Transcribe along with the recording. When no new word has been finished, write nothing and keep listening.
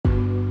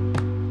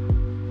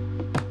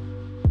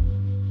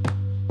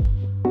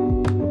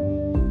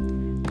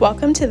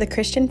Welcome to the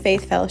Christian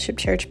Faith Fellowship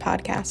Church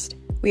podcast.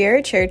 We are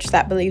a church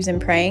that believes in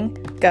praying,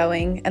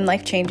 going, and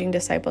life-changing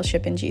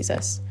discipleship in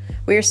Jesus.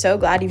 We are so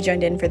glad you've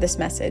joined in for this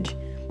message.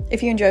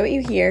 If you enjoy what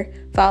you hear,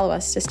 follow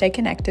us to stay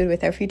connected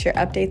with our future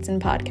updates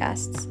and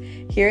podcasts.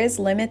 Here is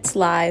Limits,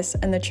 Lies,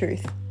 and the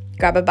Truth.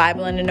 Grab a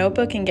Bible and a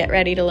notebook and get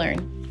ready to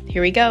learn.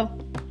 Here we go.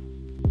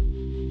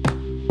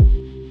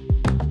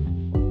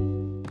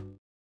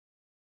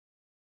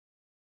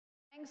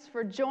 Thanks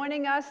for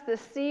joining us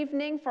this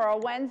evening for our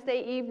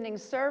Wednesday evening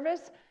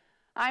service.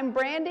 I'm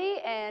Brandy,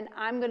 and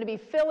I'm going to be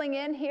filling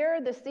in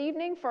here this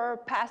evening for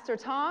Pastor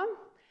Tom.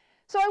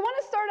 So I want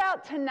to start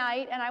out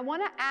tonight, and I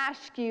want to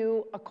ask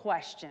you a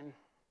question.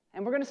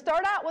 And we're going to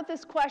start out with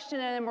this question,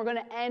 and then we're going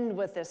to end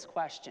with this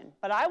question.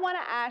 But I want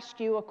to ask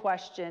you a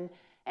question,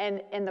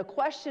 and the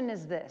question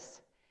is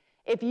this.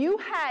 If you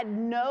had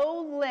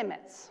no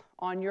limits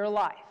on your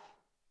life,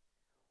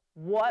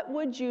 what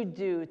would you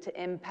do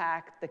to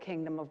impact the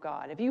kingdom of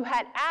God? If you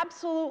had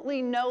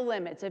absolutely no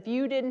limits, if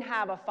you didn't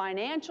have a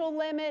financial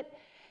limit,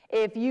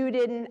 if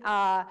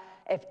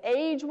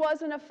age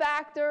wasn't a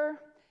factor,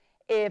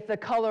 if the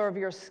color of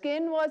your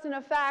skin wasn't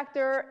a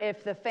factor,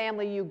 if the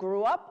family you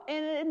grew up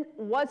in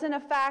wasn't a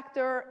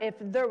factor, if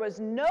there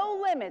was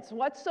no limits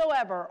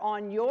whatsoever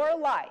on your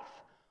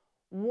life,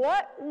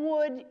 what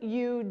would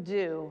you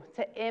do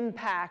to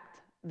impact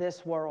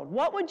this world?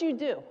 What would you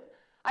do?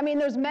 I mean,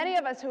 there's many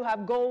of us who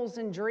have goals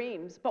and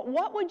dreams, but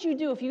what would you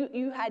do if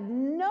you had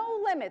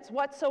no limits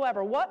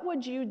whatsoever? What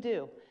would you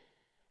do?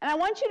 And I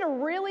want you to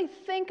really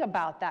think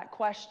about that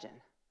question.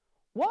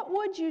 What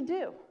would you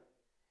do?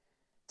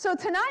 So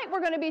tonight we're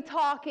going to be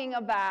talking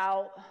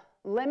about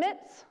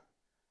limits,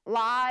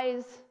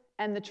 lies,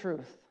 and the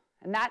truth.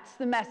 And that's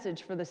the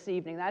message for this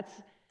evening. That's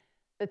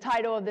the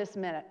title of this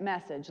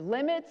message.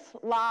 Limits,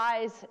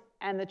 lies,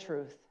 and the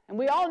truth. And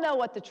we all know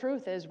what the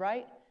truth is,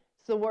 right?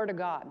 It's the Word of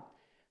God.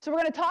 So we're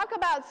going to talk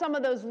about some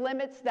of those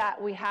limits that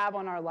we have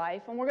on our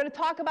life, and we're going to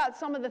talk about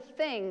some of the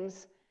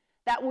things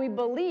that we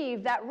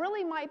believe that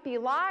really might be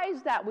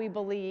lies that we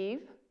believe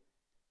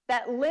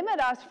that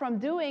limit us from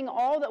doing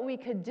all that we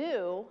could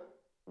do,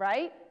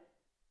 right?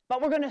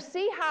 But we're going to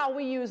see how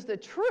we use the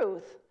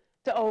truth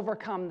to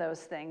overcome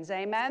those things,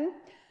 amen?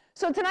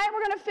 So tonight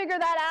we're going to figure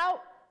that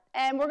out,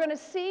 and we're going to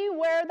see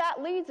where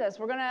that leads us.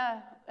 We're going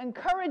to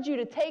encourage you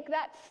to take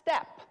that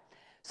step.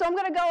 So I'm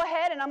going to go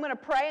ahead and I'm going to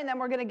pray, and then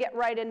we're going to get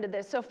right into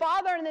this. So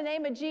Father, in the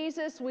name of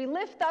Jesus, we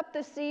lift up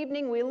this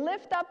evening. We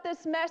lift up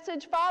this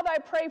message. Father, I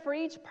pray for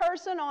each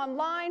person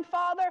online,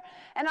 Father,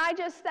 and I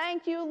just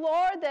thank you,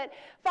 Lord, that,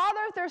 Father,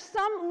 if there's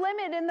some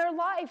limit in their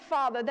life,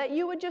 Father, that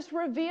you would just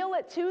reveal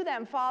it to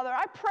them, Father.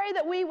 I pray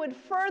that we would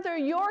further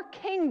your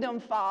kingdom,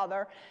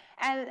 Father,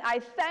 and I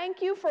thank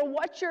you for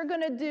what you're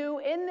going to do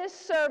in this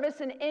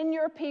service and in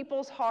your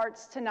people's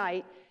hearts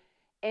tonight,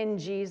 in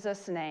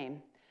Jesus'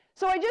 name.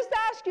 So I just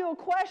ask you a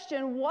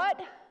question.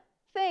 What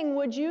thing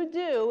would you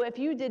do if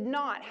you did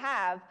not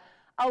have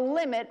a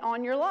limit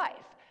on your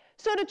life?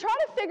 So to try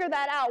to figure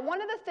that out,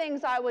 one of the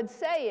things I would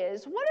say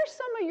is, what are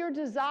some of your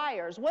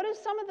desires? What are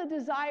some of the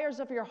desires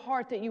of your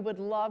heart that you would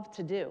love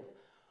to do?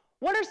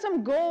 What are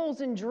some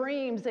goals and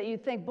dreams that you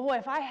think, boy,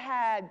 if I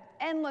had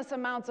endless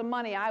amounts of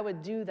money, I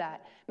would do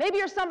that? Maybe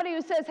you're somebody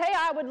who says, hey,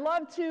 I would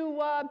love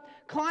to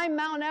climb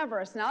Mount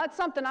Everest. Now, that's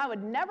something I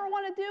would never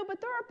want to do,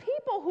 but there are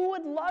people who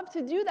would love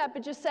to do that,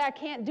 but just say, I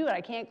can't do it. I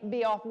can't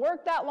be off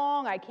work that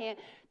long. I can't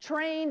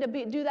train to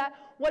do that.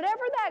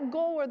 Whatever that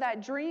goal or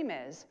that dream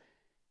is,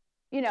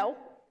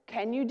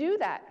 can you do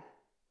that?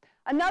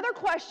 Another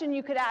question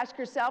you could ask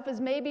yourself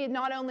is maybe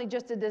not only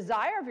just a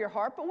desire of your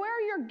heart, but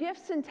where your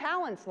gifts and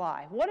talents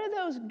lie? What are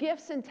those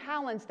gifts and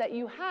talents that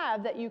you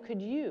have that you could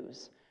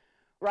use,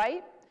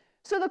 right?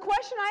 So the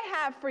question I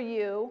have for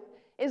you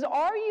is,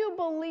 are you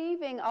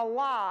believing a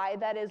lie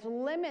that is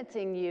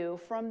limiting you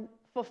from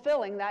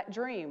fulfilling that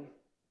dream,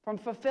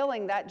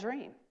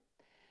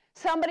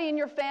 Somebody in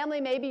your family,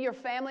 maybe your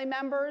family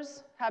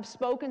members, have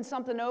spoken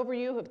something over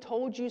you, have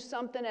told you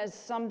something as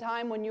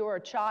sometime when you were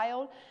a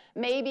child.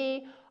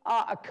 Maybe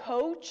a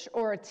coach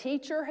or a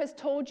teacher has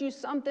told you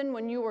something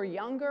when you were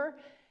younger,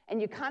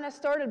 and you kind of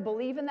started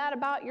believing that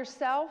about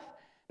yourself.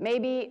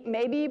 Maybe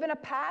even a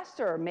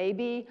pastor,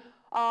 maybe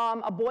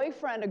a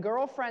boyfriend, a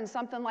girlfriend,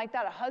 something like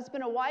that, a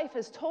husband, a wife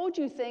has told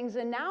you things,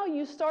 and now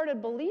you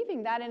started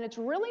believing that, and it's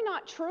really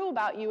not true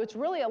about you. It's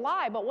really a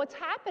lie. But what's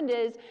happened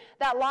is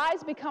that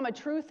lie's become a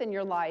truth in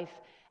your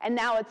life, and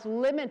now it's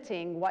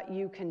limiting what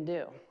you can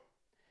do.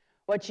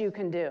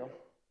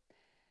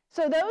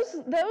 So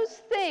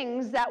those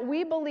things that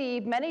we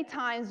believe many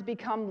times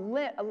become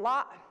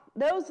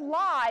those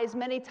lies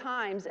many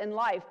times in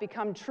life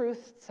become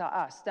truths to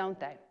us, don't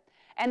they?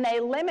 And they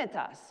limit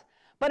us.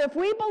 But if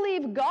we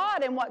believe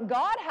God and what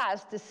God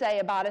has to say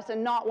about us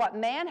and not what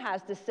man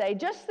has to say,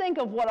 just think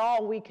of what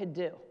all we could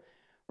do,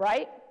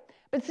 right?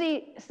 But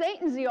see,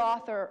 Satan's the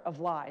author of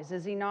lies,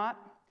 is he not?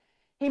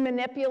 He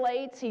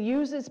manipulates. He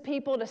uses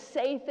people to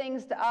say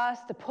things to us,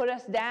 to put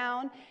us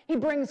down. He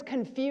brings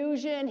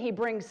confusion. He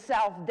brings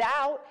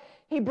self-doubt.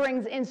 He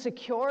brings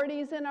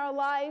insecurities in our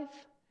life.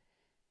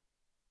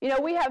 You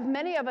know,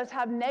 many of us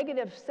have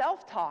negative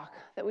self-talk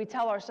that we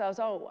tell ourselves,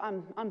 oh,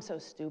 I'm so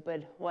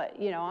stupid.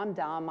 I'm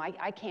dumb.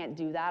 I can't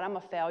do that. I'm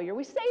a failure.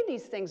 We say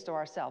these things to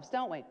ourselves,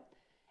 don't we?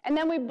 And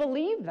then we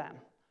believe them.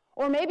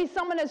 Or maybe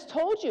someone has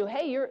told you,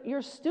 hey,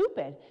 you're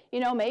stupid. You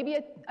know, maybe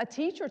a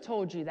teacher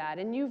told you that,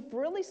 and you've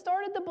really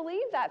started to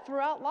believe that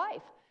throughout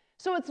life.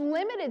 So it's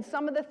limited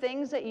some of the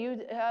things that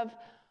you have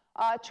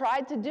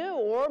tried to do,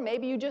 or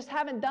maybe you just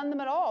haven't done them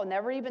at all,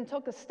 never even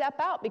took a step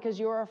out because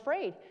you were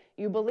afraid.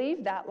 You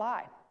believed that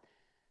lie.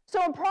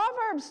 So in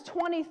Proverbs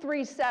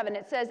 23:7,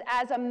 it says,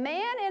 as a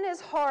man in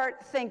his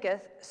heart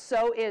thinketh,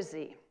 so is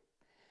he.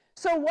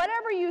 So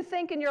whatever you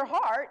think in your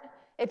heart,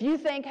 if you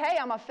think, hey,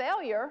 I'm a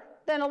failure,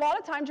 then a lot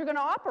of times you're going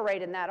to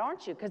operate in that,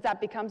 aren't you? Because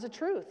that becomes a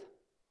truth.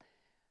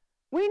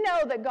 We know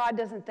that God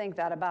doesn't think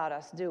that about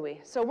us, do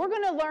we? So we're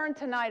going to learn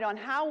tonight on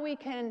how we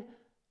can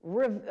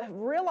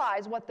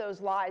realize what those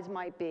lies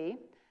might be,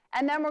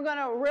 and then we're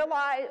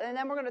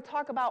going to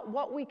talk about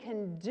what we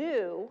can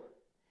do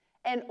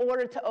in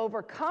order to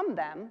overcome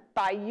them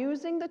by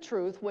using the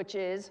truth, which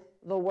is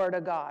the Word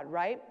of God,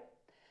 right?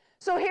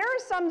 So here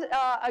are some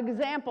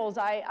examples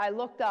I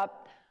looked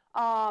up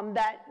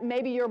that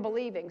maybe you're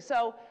believing.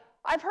 So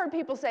I've heard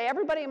people say,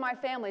 everybody in my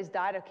family's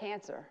died of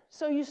cancer.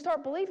 So you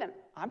start believing,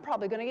 I'm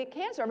probably going to get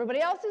cancer.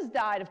 Everybody else has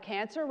died of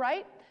cancer,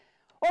 right?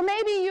 Or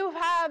maybe you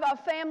have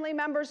family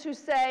members who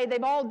say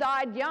they've all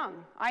died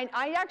young.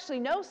 I actually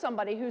know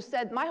somebody who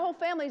said, my whole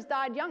family's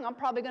died young. I'm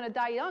probably going to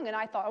die young. And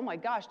I thought, oh my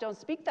gosh, don't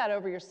speak that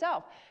over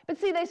yourself. But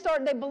see,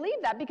 they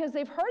believe that because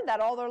they've heard that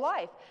all their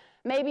life.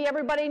 Maybe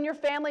everybody in your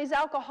family is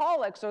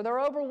alcoholics, or they're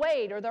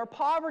overweight, or they're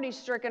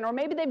poverty-stricken, or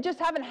maybe they just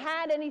haven't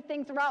had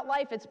anything throughout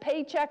life. It's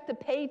paycheck to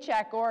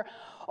paycheck, or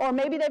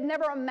maybe they've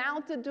never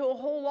amounted to a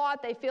whole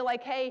lot. They feel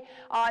like, hey,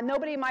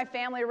 nobody in my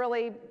family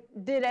really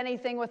did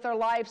anything with their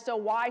life, so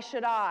why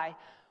should I?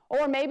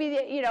 Or maybe,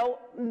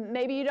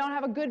 maybe you don't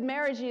have a good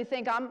marriage and you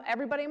think,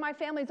 everybody in my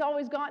family's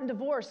always gotten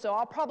divorced, so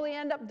I'll probably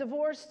end up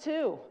divorced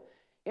too.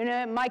 You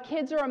know, my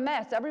kids are a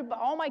mess.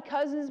 All my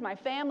cousins, my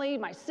family,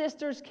 my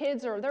sister's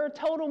kids, they're a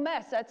total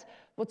mess. That's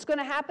what's going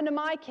to happen to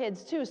my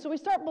kids too. So we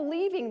start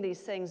believing these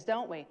things,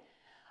 don't we?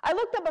 I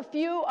looked up a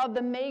few of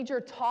the major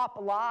top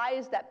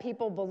lies that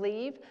people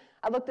believe.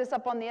 I looked this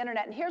up on the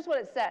internet, and here's what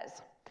it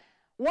says.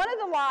 One of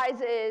the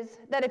lies is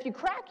that if you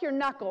crack your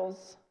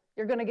knuckles,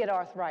 you're going to get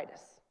arthritis.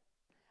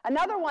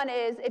 Another one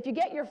is if you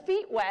get your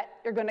feet wet,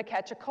 you're going to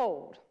catch a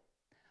cold.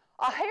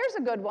 Here's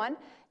a good one.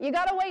 You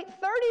got to wait 30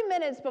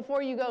 minutes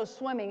before you go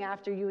swimming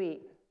after you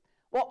eat.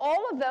 Well,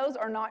 all of those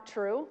are not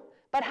true,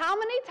 but how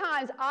many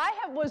times I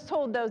was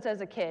told those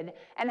as a kid,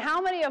 and how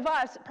many of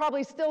us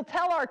probably still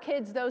tell our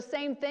kids those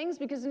same things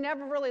because we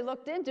never really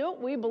looked into it.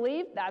 We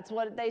believe that's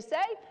what they say.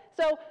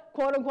 So,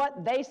 quote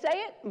unquote, they say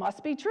it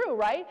must be true,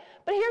 right?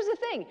 But here's the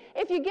thing.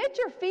 If you get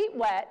your feet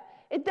wet,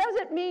 it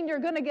doesn't mean you're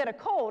going to get a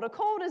cold. A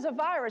cold is a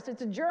virus.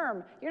 It's a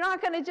germ. You're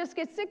not going to just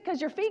get sick because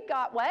your feet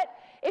got wet.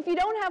 If you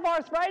don't have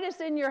arthritis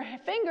in your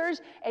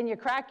fingers and you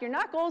crack your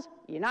knuckles,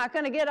 you're not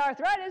going to get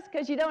arthritis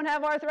because you don't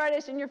have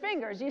arthritis in your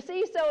fingers. You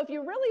see, so if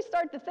you really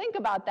start to think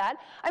about that,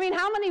 I mean,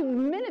 how many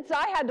minutes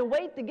I had to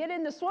wait to get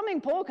in the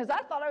swimming pool because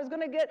I thought I was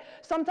going to get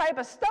some type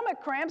of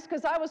stomach cramps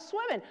because I was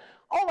swimming.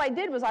 All I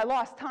did was I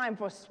lost time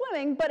for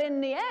swimming, but in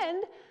the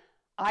end,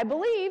 I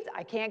believed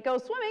I can't go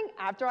swimming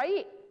after I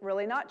eat.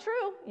 Really not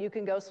true. You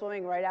can go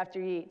swimming right after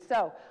you eat.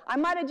 So I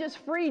might have just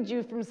freed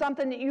you from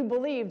something that you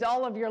believed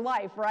all of your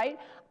life, right?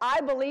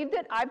 I believed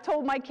it. I've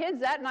told my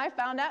kids that, and I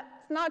found out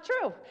it's not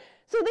true.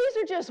 So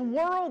these are just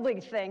worldly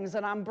things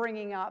that I'm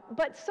bringing up.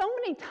 But so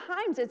many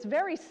times it's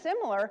very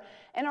similar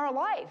in our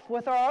life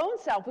with our own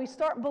self. We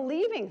start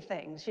believing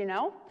things, you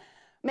know.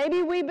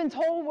 Maybe we've been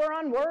told we're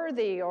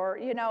unworthy, or,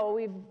 you know,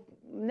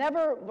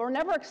 we're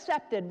never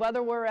accepted,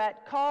 whether we're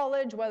at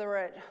college, whether we're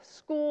at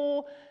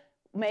school,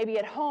 maybe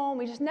at home.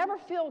 We just never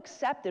feel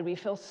accepted. We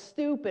feel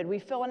stupid. We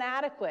feel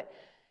inadequate.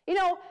 You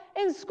know,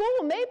 in school,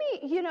 maybe,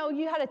 you know,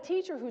 you had a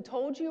teacher who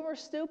told you were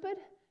stupid.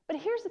 But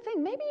here's the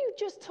thing. Maybe you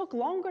just took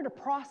longer to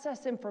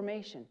process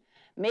information.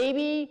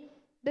 Maybe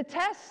the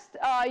test,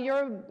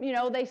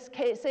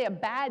 they say a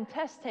bad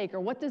test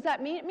taker. What does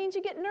that mean? It means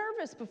you get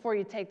nervous before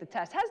you take the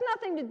test. It has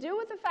nothing to do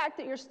with the fact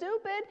that you're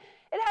stupid.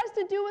 It has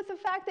to do with the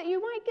fact that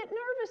you might get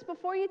nervous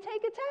before you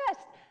take a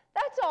test.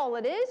 That's all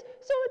it is.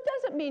 So it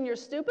doesn't mean you're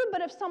stupid, but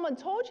if someone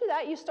told you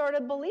that, you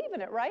started believing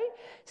it, right?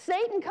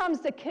 Satan comes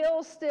to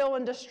kill, steal,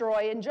 and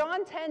destroy. In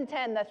John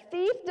 10:10, the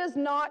thief does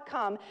not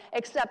come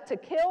except to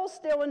kill,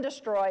 steal, and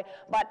destroy,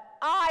 but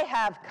I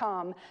have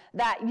come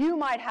that you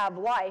might have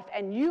life,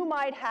 and you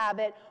might have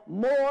it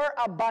more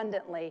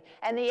abundantly.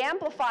 And the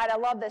Amplified, I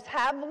love this,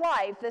 have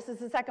life, this is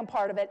the second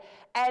part of it,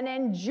 and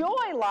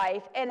enjoy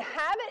life, and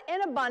have it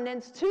in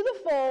abundance to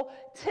the full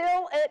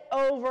till it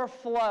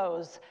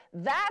overflows.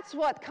 That's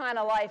what kind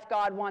of life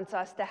God wants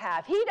us to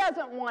have. He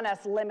doesn't want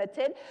us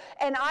limited.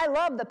 And I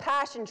love the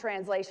Passion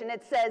Translation.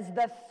 It says,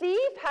 the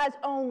thief has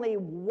only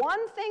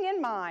one thing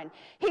in mind.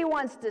 He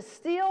wants to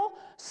steal,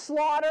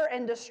 slaughter,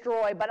 and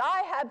destroy. But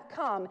I have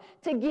come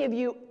to give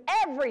you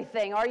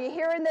everything. Are you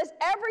hearing this?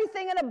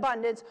 Everything in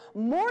abundance,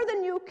 more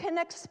than you can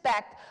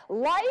expect,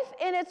 life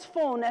in its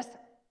fullness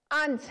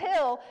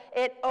until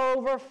it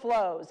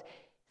overflows.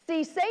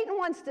 See, Satan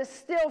wants to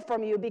steal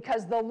from you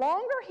because the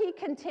longer he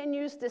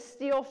continues to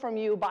steal from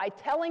you by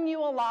telling you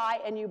a lie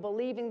and you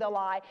believing the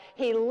lie,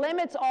 he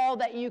limits all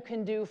that you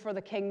can do for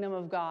the kingdom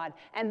of God.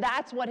 And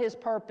that's what his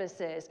purpose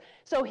is.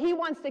 So he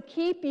wants to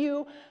keep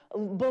you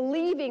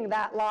believing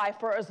that lie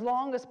for as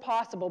long as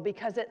possible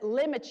because it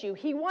limits you.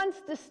 He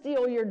wants to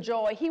steal your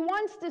joy. He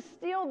wants to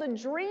steal the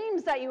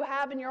dreams that you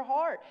have in your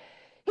heart.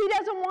 He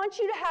doesn't want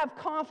you to have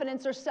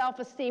confidence or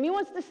self-esteem. He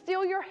wants to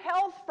steal your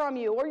health from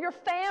you or your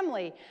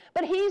family.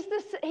 But he's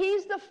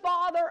the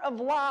father of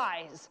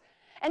lies.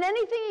 And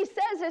anything he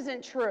says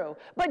isn't true.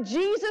 But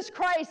Jesus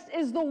Christ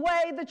is the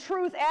way, the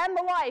truth, and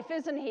the life,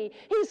 isn't he?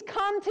 He's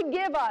come to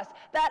give us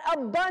that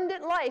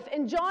abundant life.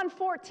 In John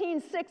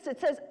 14:6, it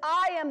says,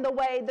 I am the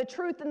way, the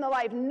truth, and the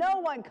life. No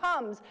one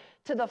comes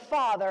to the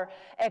Father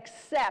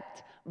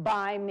except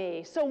by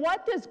me. So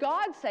what does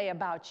God say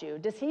about you?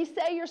 Does he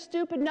say you're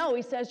stupid? No,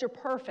 he says you're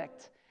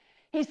perfect.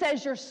 He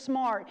says you're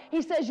smart.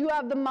 He says you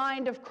have the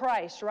mind of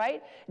Christ,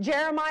 right?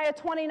 Jeremiah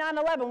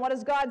 29:11, what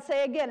does God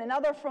say again?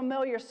 Another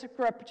familiar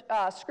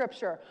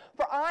scripture.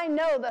 For I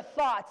know the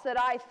thoughts that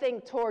I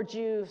think towards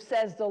you,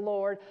 says the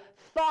Lord.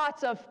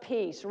 Thoughts of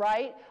peace,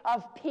 right?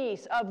 Of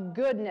peace, of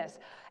goodness,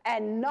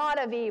 and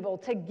not of evil,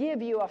 to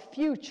give you a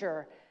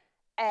future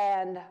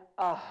and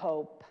a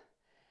hope.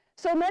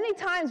 So many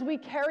times we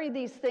carry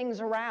these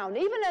things around.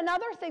 Even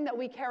another thing that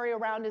we carry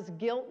around is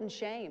guilt and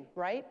shame,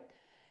 right?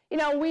 You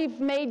know, we've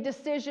made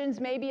decisions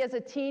maybe as a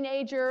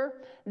teenager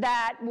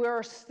that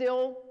we're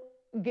still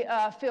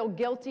feel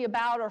guilty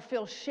about or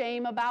feel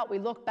shame about. We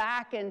look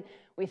back and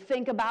we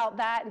think about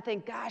that and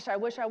think, gosh, I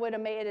wish I would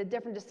have made a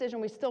different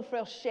decision. We still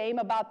feel shame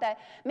about that.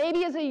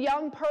 Maybe as a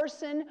young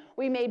person,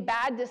 we made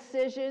bad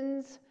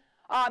decisions.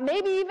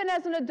 Maybe even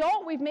as an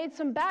adult, we've made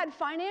some bad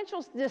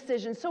financial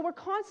decisions. So we're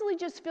constantly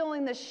just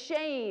feeling this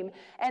shame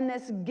and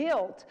this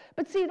guilt.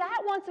 But see,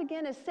 that once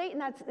again is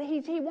Satan.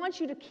 He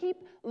wants you to keep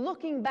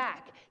looking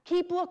back.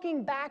 Keep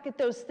looking back at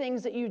those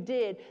things that you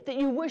did, that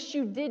you wish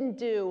you didn't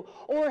do,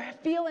 or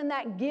feeling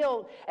that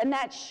guilt and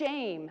that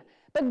shame.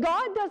 But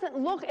God doesn't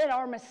look at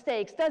our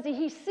mistakes, does he?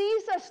 He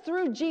sees us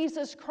through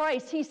Jesus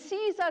Christ. He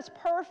sees us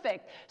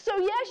perfect. So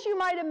yes, you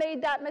might have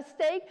made that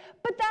mistake,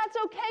 but that's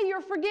okay.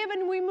 You're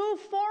forgiven. We move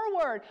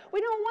forward. We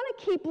don't want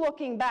to keep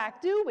looking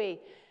back, do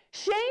we?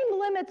 Shame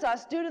limits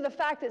us due to the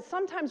fact that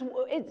sometimes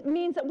it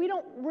means that we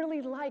don't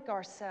really like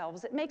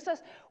ourselves. It makes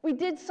us, we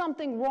did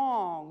something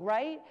wrong,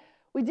 right?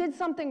 We did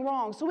something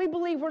wrong, so we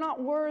believe we're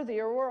not worthy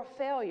or we're a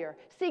failure.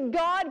 See,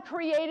 God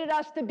created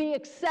us to be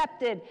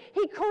accepted.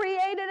 He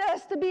created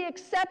us to be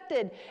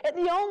accepted. And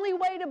the only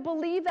way to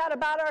believe that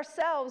about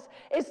ourselves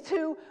is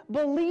to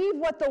believe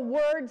what the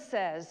Word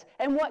says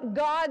and what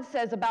God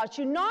says about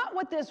you, not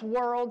what this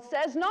world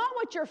says, not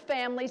what your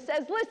family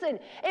says. Listen,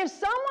 if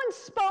someone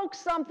spoke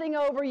something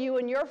over you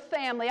and your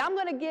family, I'm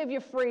going to give you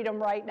freedom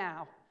right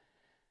now.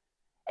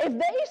 If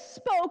they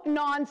spoke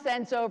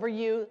nonsense over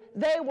you,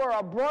 they were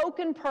a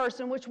broken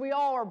person, which we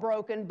all are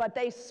broken, but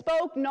they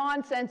spoke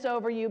nonsense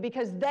over you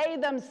because they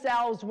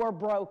themselves were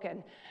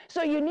broken.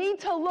 So you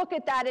need to look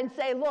at that and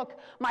say, look,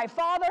 my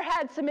father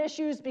had some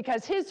issues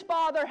because his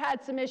father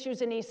had some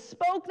issues, and he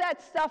spoke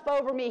that stuff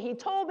over me. He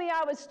told me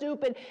I was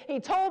stupid. He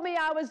told me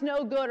I was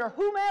no good, or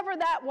whomever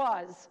that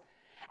was.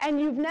 And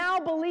you've now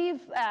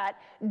believed that.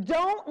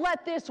 Don't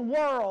let this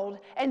world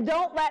and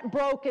don't let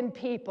broken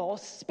people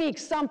speak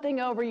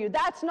something over you.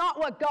 That's not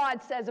what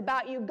God says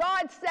about you.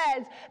 God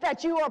says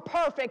that you are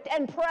perfect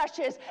and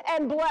precious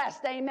and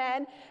blessed.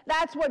 Amen.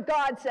 That's what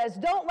God says.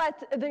 Don't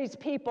let these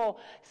people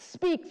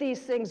speak these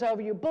things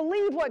over you.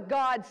 Believe what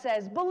God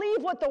says.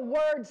 Believe what the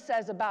Word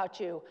says about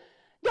you.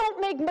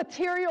 Don't make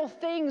material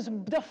things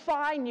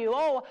define you.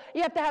 Oh,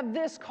 you have to have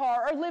this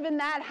car or live in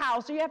that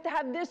house, or you have to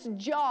have this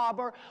job,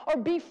 or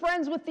be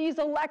friends with these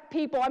elect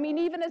people. I mean,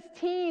 even as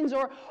teens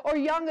or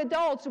young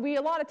adults, a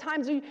lot of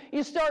times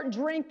you start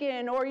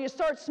drinking or you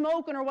start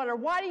smoking or whatever.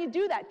 Why do you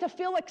do that? To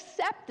feel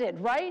accepted,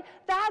 right?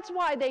 That's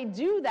why they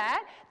do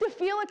that, to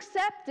feel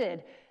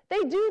accepted. They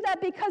do that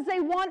because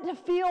they want to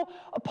feel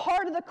a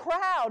part of the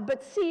crowd.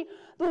 But see,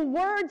 the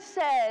Word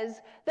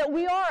says that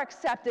we are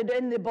accepted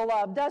in the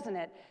beloved, doesn't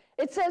it?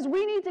 It says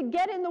we need to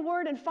get in the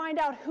Word and find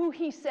out who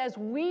He says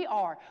we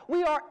are.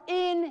 We are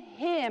in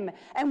Him,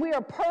 and we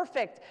are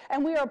perfect,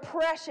 and we are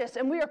precious,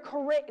 and we are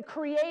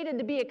created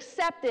to be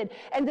accepted,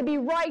 and to be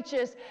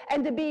righteous,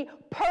 and to be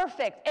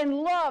perfect, and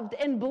loved,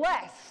 and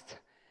blessed.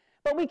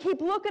 But we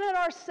keep looking at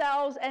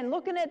ourselves and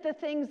looking at the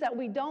things that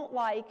we don't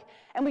like,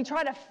 and we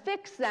try to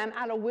fix them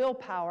out of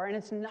willpower, and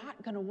it's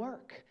not going to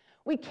work.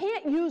 We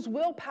can't use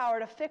willpower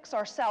to fix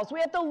ourselves. We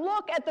have to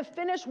look at the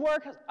finished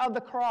work of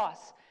the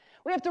cross.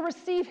 We have to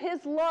receive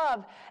His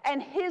love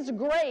and His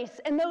grace,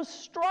 and those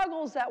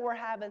struggles that we're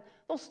having,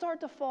 they'll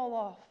start to fall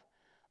off.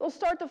 They'll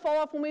start to fall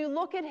off when we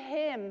look at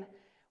Him,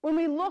 when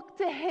we look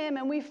to Him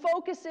and we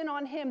focus in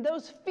on Him.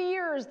 Those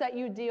fears that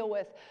you deal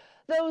with,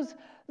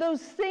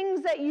 those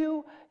things that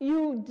you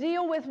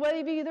deal with,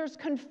 maybe there's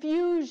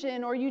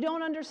confusion or you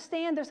don't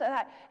understand this or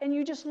that, and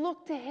you just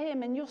look to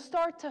him and you'll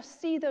start to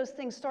see those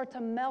things start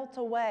to melt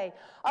away.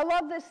 I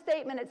love this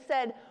statement. It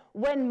said,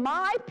 when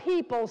my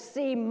people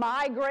see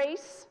my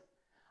grace,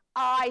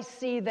 I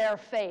see their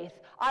faith.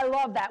 I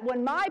love that.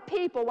 When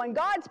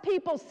God's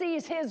people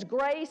sees his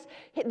grace,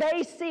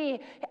 they see,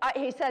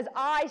 he says,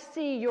 I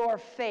see your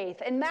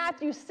faith. In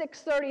Matthew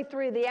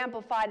 6:33, the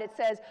Amplified, it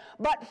says,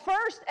 but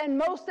first and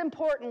most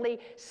importantly,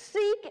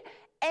 seek,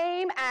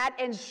 aim at,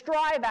 and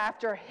strive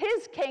after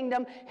his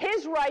kingdom,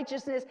 his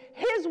righteousness,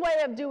 his way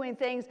of doing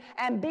things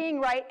and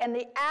being right, and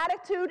the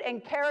attitude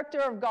and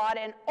character of God,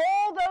 and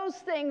all those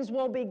things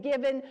will be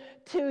given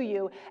to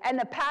you. And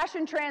the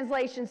Passion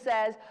Translation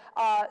says,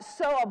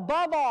 so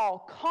above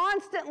all,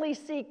 constantly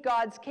seek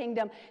God's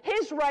kingdom,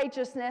 his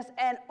righteousness,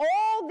 and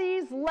all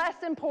these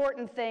less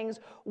important things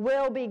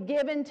will be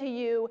given to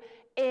you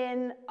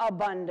in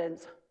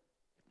abundance.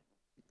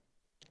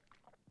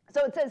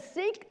 So it says,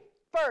 seek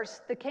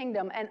first the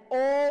kingdom and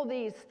all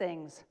these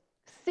things.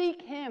 Seek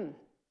him.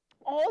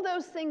 All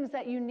those things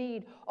that you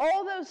need,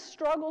 all those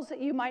struggles that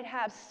you might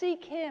have,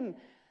 seek him.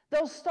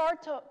 They'll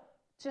start to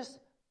just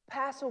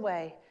pass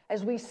away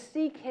as we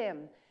seek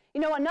him.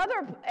 You know,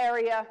 another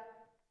area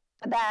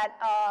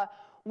that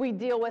we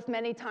deal with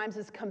many times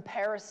is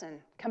comparison,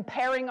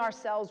 comparing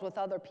ourselves with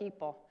other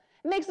people.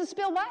 It makes us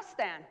feel less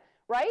than,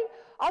 right?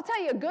 I'll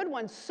tell you a good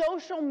one,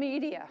 social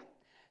media.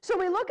 So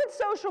we look at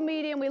social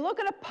media and we look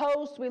at a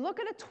post, we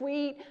look at a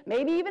tweet,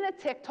 maybe even a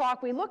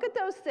TikTok, we look at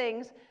those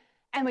things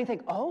and we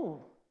think,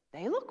 oh,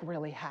 they look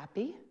really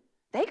happy.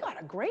 They got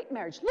a great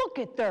marriage. Look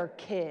at their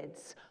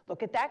kids.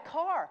 Look at that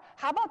car.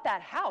 How about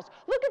that house?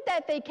 Look at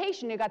that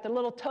vacation. You got the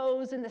little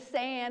toes in the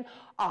sand.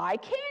 I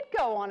can't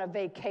go on a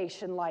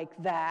vacation like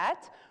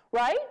that,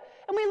 right?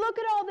 And we look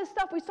at all this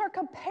stuff. We start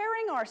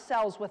comparing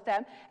ourselves with them,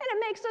 and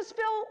it makes us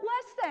feel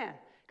less than.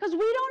 Because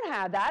we don't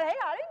have that. Hey,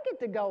 I didn't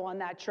get to go on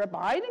that trip.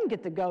 I didn't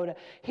get to go to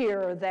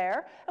here or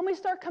there. And we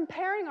start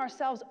comparing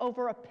ourselves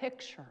over a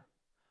picture.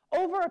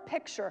 Over a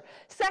picture.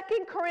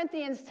 2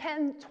 Corinthians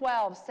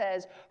 10:12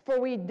 says, for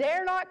we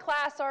dare not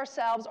class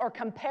ourselves or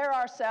compare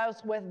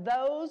ourselves with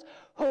those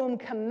whom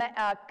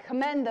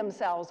commend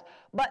themselves,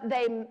 but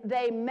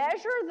they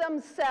measure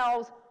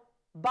themselves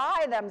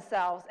by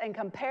themselves and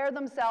compare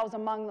themselves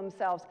among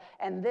themselves,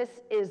 and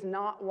this is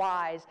not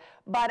wise.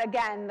 But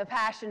again, the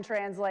Passion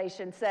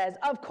Translation says,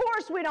 of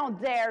course we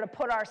don't dare to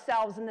put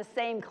ourselves in the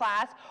same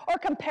class or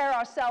compare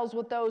ourselves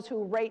with those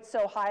who rate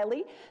so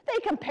highly. They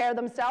compare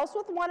themselves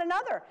with one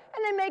another,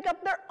 and they make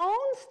up their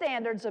own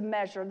standards of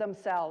measure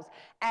themselves,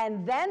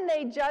 and then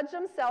they judge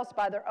themselves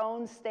by their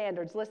own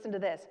standards. Listen to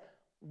this.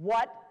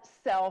 What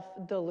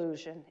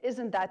self-delusion.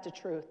 Isn't that the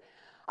truth?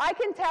 I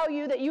can tell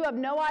you that you have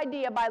no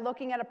idea by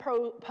looking at a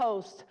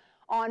post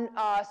on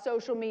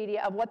social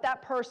media of what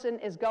that person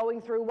is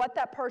going through, what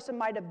that person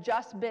might have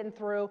just been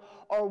through,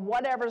 or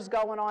whatever's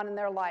going on in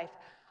their life.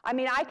 I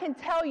mean, I can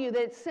tell you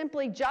that it's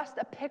simply just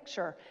a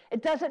picture.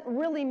 It doesn't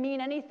really mean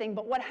anything,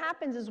 but what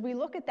happens is we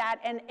look at that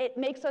and it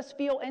makes us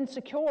feel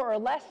insecure or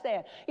less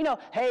than. You know,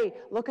 hey,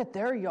 look at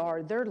their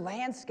yard. Their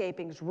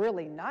landscaping's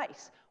really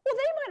nice. Well,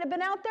 they might have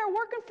been out there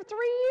working for 3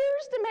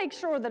 years to make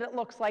sure that it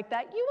looks like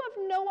that. You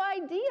have no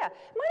idea.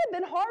 It might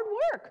have been hard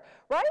work,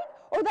 right?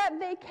 Or that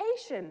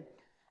vacation.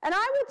 And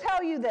I will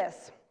tell you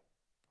this,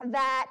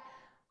 that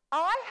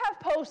I have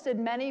posted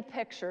many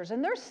pictures,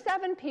 and there's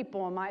 7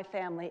 people in my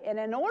family, and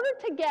in order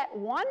to get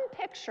one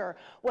picture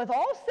with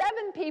all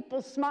 7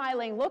 people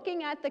smiling,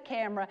 looking at the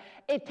camera,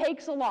 it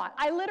takes a lot.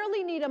 I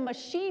literally need a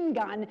machine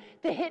gun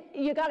to hit,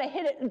 you got to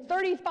hit it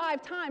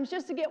 35 times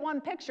just to get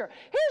one picture.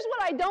 Here's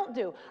what I don't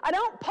do. I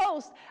don't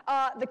post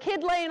the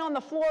kid laying on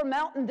the floor,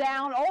 melting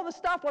down, all the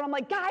stuff when I'm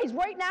like, guys,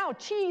 right now,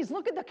 cheese,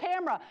 look at the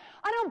camera.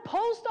 I don't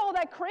post all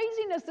that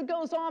craziness that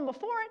goes on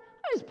before it.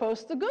 I just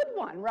post the good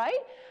one, right?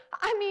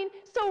 I mean,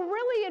 so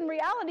really in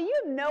reality,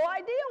 you have no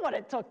idea what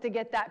it took to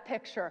get that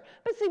picture.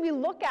 But see, we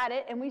look at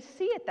it and we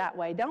see it that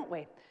way, don't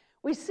we?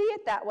 We see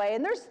it that way.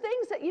 And there's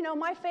things that, you know,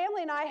 my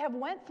family and I have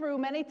went through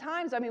many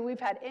times. I mean, we've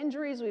had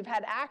injuries, we've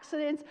had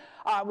accidents,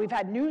 we've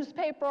had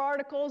newspaper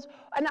articles.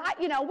 And,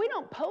 we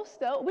don't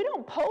post, though. We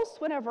don't post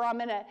whenever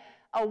I'm in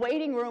a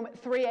waiting room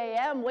at 3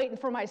 a.m. waiting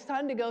for my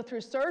son to go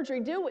through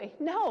surgery, do we?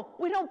 No,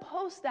 we don't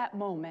post that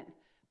moment.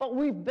 But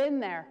we've been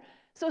there.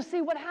 So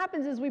see, what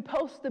happens is we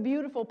post the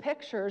beautiful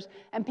pictures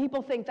and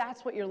people think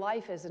that's what your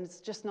life is, and it's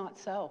just not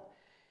so.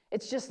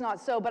 It's just not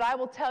so. But I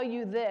will tell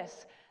you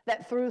this,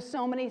 that through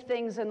so many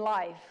things in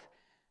life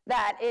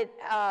that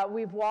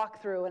we've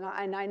walked through,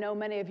 and I know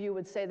many of you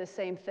would say the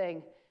same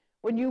thing.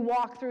 When you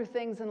walk through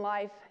things in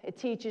life, it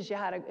teaches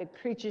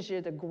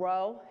you to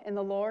grow in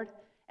the Lord,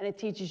 and it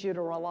teaches you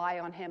to rely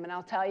on him. And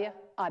I'll tell you,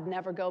 I'd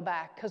never go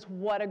back, because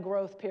what a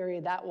growth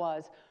period that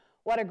was.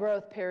 What a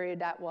growth period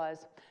that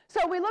was.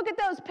 So we look at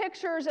those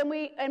pictures and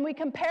we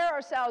compare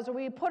ourselves, or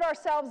we put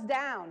ourselves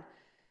down.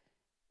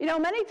 You know,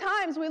 many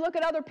times we look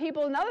at other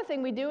people. Another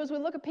thing we do is we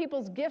look at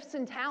people's gifts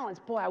and talents.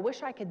 Boy, I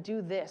wish I could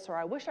do this, or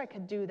I wish I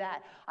could do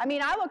that. I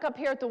mean, I look up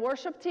here at the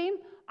worship team.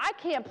 I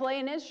can't play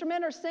an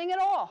instrument or sing at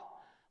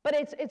all. But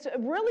it's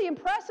really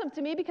impressive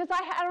to me because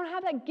I don't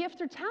have that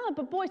gift or talent.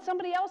 But boy,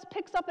 somebody else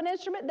picks up an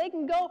instrument, they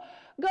can go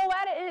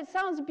at it, and it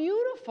sounds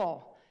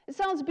beautiful. It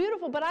sounds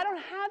beautiful, but I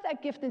don't have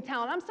that gift and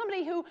talent. I'm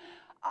somebody who,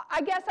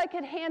 I guess I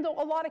could handle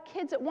a lot of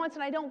kids at once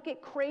and I don't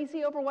get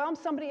crazy overwhelmed.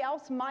 Somebody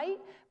else might,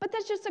 but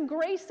that's just a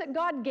grace that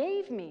God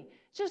gave me.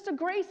 It's just a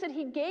grace that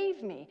he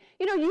gave me.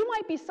 You know, you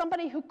might be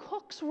somebody who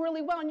cooks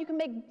really well and you can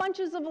make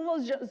bunches of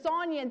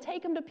lasagna and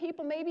take them to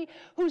people maybe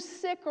who's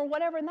sick or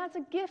whatever, and that's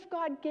a gift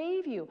God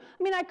gave you.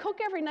 I mean, I cook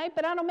every night,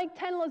 but I don't make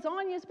 10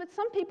 lasagnas, but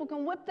some people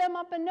can whip them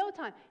up in no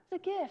time.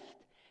 It's a gift.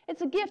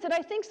 It's a gift, and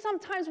I think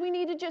sometimes we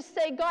need to just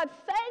say, God,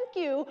 thank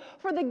you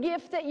for the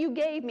gift that you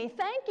gave me.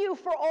 Thank you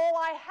for all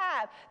I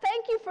have.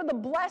 Thank you for the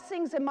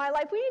blessings in my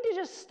life. We need to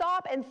just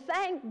stop and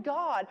thank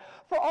God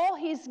for all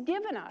he's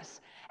given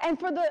us and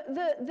for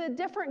the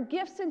different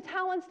gifts and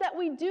talents that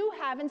we do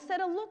have,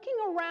 instead of looking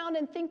around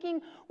and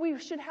thinking we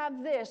should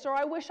have this or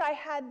I wish I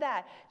had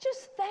that.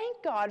 Just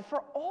thank God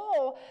for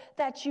all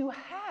that you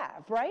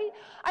have, right?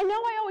 I know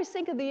I always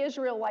think of the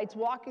Israelites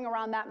walking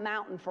around that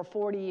mountain for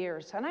 40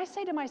 years, and I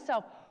say to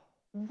myself,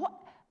 what?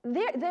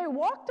 They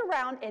walked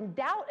around in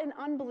doubt and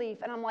unbelief,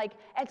 and I'm like,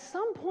 at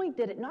some point,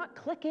 did it not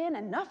click in?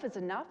 Enough is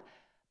enough.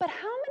 But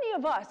how many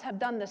of us have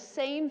done the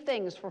same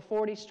things for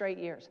 40 straight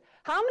years?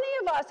 How many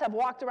of us have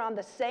walked around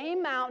the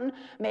same mountain?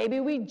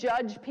 Maybe we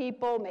judge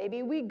people,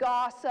 maybe we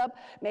gossip,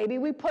 maybe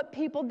we put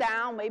people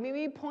down, maybe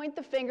we point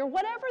the finger,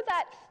 whatever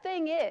that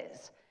thing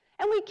is.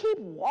 And we keep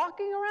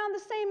walking around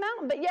the same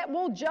mountain, but yet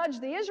we'll judge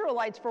the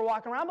Israelites for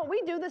walking around, but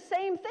we do the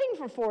same thing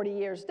for 40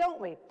 years,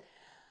 don't we?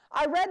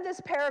 I read this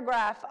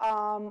paragraph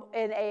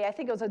in I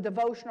think it was a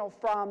devotional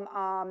from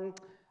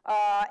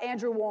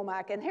Andrew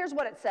Womack, and here's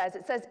what it says.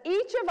 It says,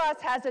 each of us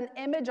has an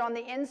image on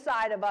the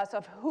inside of us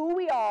of who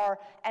we are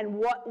and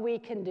what we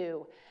can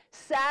do.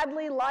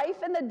 Sadly,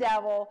 life and the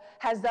devil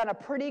has done a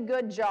pretty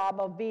good job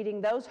of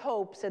beating those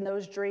hopes and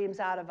those dreams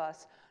out of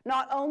us.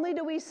 Not only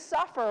do we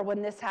suffer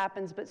when this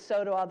happens, but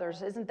so do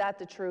others. Isn't that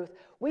the truth?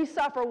 We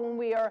suffer when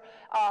we are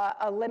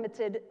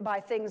limited by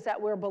things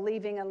that we're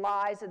believing and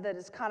lies that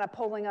is kind of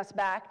pulling us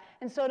back,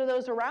 and so do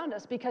those around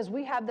us, because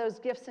we have those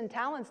gifts and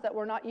talents that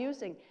we're not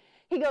using.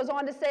 He goes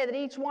on to say that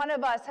each one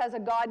of us has a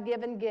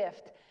God-given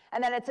gift,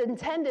 and that it's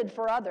intended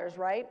for others,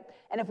 right?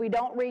 And if we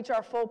don't reach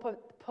our full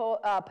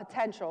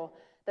potential,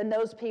 then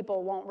those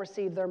people won't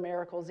receive their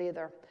miracles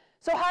either.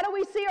 So how do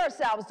we see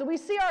ourselves? Do we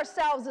see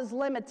ourselves as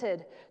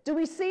limited? Do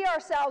we see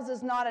ourselves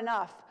as not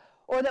enough?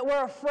 Or that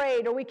we're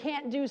afraid, or we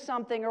can't do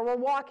something, or we're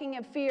walking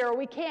in fear, or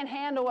we can't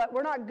handle it,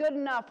 we're not good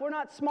enough, we're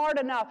not smart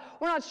enough,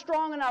 we're not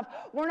strong enough,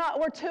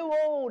 we're too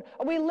old?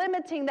 Are we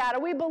limiting that?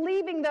 Are we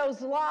believing those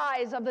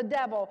lies of the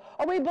devil?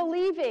 Are we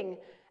believing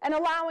and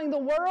allowing the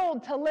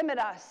world to limit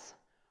us?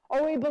 Or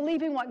are we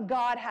believing what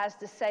God has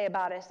to say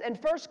about us? In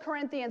 1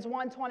 Corinthians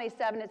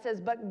 1:27, it says,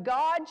 but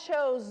God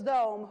chose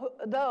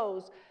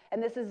those,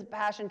 and this is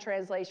Passion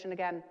Translation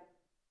again,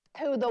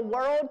 who the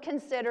world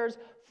considers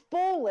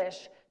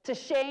foolish to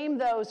shame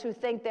those who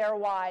think they're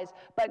wise,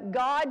 but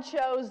God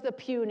chose the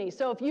puny.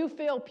 So if you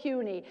feel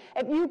puny,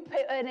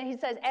 and he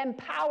says, and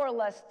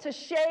powerless to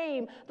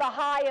shame the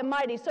high and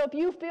mighty. So if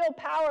you feel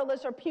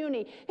powerless or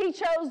puny, he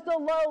chose the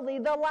lowly,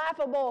 the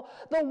laughable,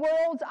 the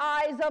world's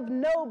eyes of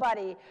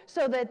nobody,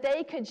 so that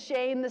they could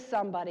shame the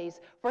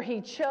somebodies. For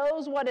he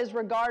chose what is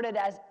regarded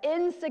as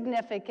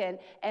insignificant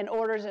in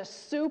order to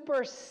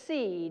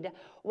supersede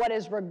what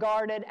is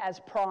regarded as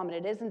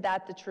prominent. Isn't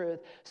that the truth?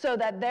 So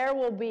that there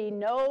will be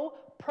no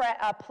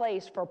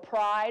place for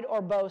pride or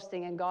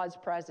boasting in God's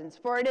presence.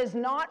 For it is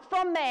not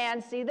from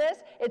man, see this?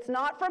 It's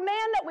not from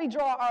man that we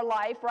draw our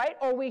life, right?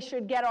 Or we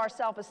should get our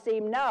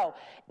self-esteem, no.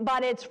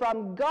 But it's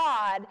from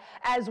God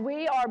as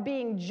we are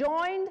being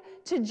joined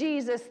to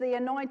Jesus, the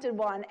Anointed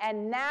One.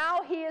 And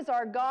now he is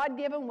our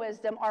God-given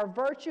wisdom, our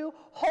virtue,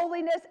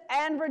 holiness,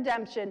 and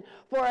redemption.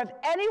 For if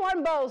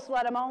anyone boasts,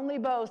 let him only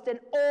boast in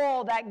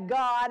all that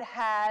God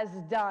has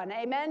done.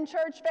 Amen,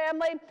 church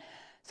family?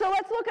 So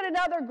let's look at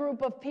another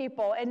group of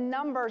people in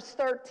Numbers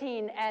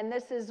 13, and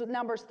this is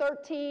Numbers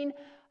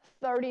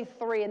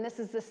 13:33, and this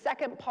is the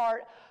second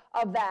part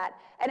of that.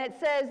 And it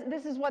says,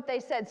 this is what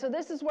they said. So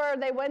this is where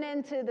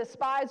the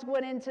spies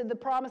went into the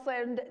promised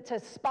land to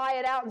spy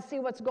it out and see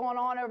what's going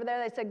on over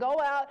there. They said,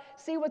 go out,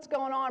 see what's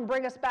going on,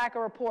 bring us back a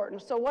report.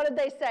 And so what did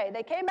they say?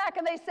 They came back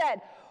and they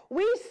said,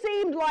 we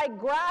seemed like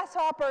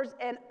grasshoppers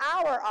in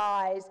our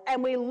eyes,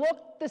 and we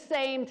looked the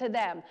same to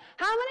them.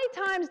 How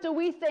many times do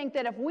we think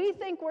that if we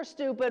think we're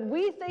stupid,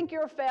 we think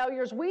you're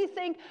failures, we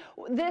think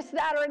this,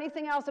 that, or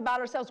anything else about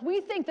ourselves,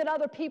 we think that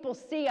other people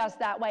see us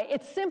that way?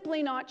 It's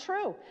simply not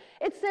true.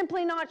 It's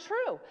simply not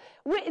true.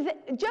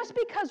 Just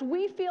because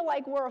we feel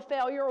like we're a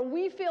failure or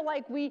we feel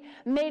like we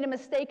made a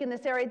mistake in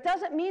this area, it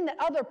doesn't mean that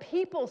other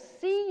people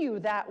see you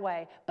that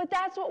way. But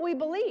that's what we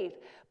believe.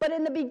 But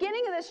in the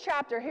beginning of this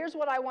chapter, here's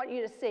what I want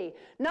you to see. see.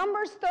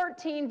 Numbers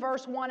 13,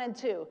 verse 1 and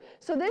 2.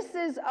 So this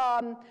is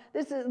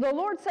the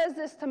Lord says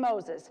this to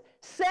Moses.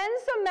 Send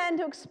some men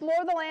to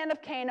explore the land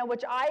of Canaan,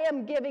 which I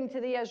am giving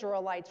to the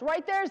Israelites.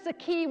 Right there's the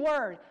key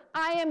word.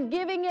 I am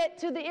giving it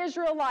to the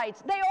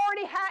Israelites. They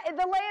already have,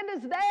 the land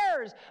is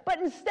theirs. But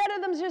instead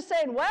of them just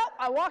saying, well,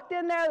 I walked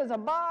in there, there's a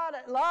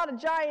lot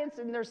of giants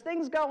and there's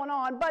things going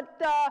on. But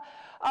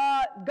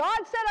God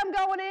said I'm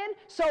going in,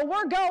 so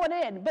we're going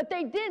in. But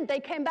they didn't. They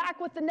came back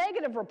with the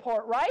negative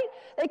report, right?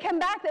 They came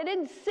back, they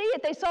didn't see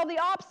it. They saw the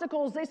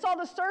obstacles. They saw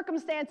the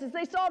circumstances.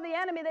 They saw the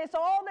enemy. They saw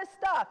all this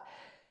stuff.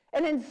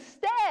 And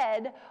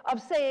instead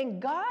of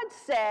saying, God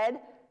said,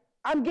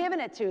 I'm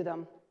giving it to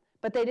them.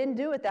 But they didn't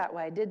do it that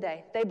way, did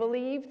they? They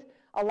believed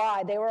a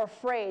lie. They were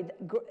afraid.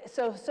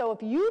 So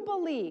if you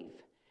believe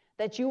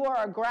that you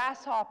are a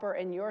grasshopper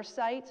in your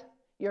sight,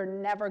 you're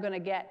never going to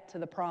get to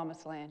the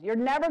promised land. You're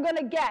never going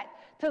to get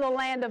to the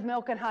land of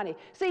milk and honey.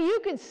 See, you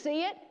could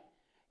see it.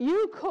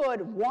 You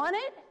could want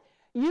it.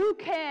 You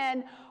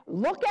can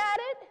look at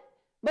it.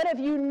 But if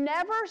you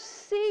never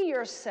see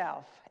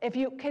yourself, if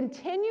you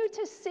continue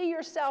to see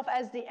yourself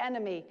as the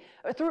enemy,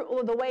 or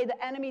through the way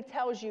the enemy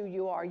tells you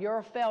you are, you're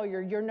a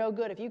failure, you're no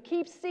good. If you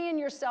keep seeing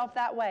yourself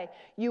that way,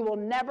 you will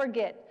never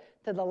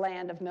get to the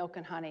land of milk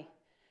and honey.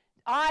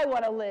 I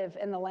want to live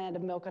in the land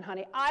of milk and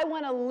honey. I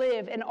want to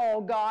live in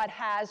all God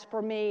has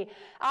for me.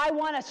 I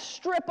want to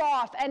strip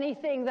off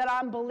anything that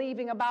I'm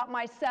believing about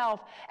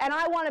myself, and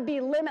I want to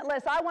be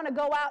limitless. I want to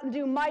go out and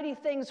do mighty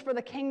things for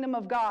the kingdom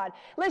of God.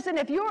 Listen,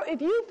 if you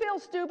feel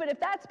stupid,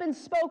 if that's been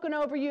spoken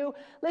over you,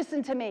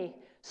 listen to me.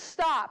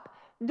 Stop.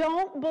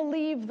 Don't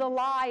believe the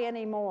lie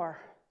anymore.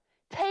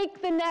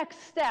 Take the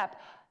next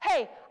step.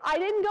 Hey, I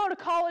didn't go to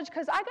college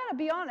because I got to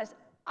be honest.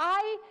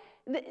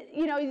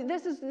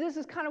 This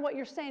is kind of what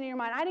you're saying in your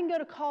mind. I didn't go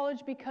to college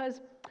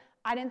because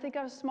I didn't think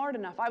I was smart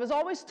enough. I was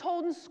always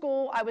told in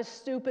school I was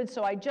stupid,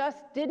 so I just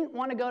didn't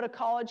want to go to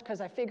college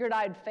because I figured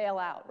I'd fail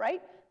out,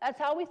 right? That's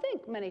how we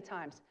think many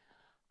times.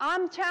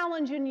 I'm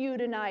challenging you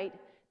tonight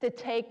to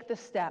take the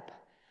step.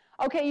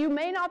 Okay, you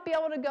may not be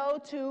able to go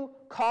to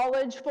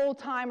college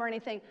full-time or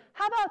anything.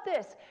 How about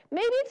this?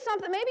 Maybe it's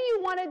something, maybe you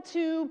wanted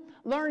to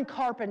learn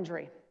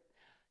carpentry.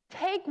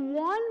 Take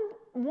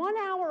one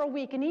hour a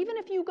week, and even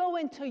if you go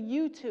into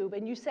YouTube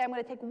and you say, I'm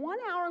going to take 1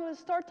 hour, I'm going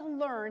to start to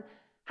learn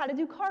how to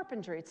do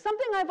carpentry. It's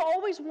something I've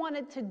always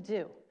wanted to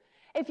do.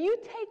 If you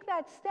take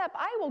that step,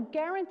 I will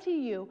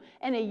guarantee you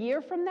in a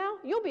year from now,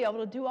 you'll be able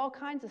to do all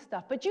kinds of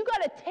stuff. But you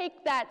got to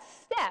take that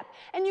step,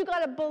 and you got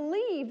to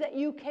believe that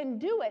you can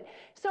do it.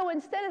 So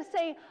instead of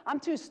saying, I'm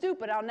too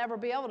stupid, I'll never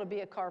be able to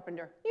be a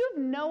carpenter, you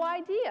have no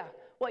idea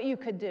what you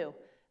could do.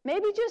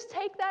 Maybe just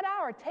take that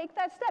hour, take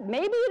that step.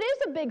 Maybe it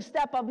is a big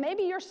step up.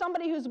 Maybe you're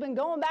somebody who's been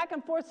going back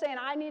and forth saying,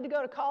 I need to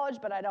go to college,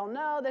 but I don't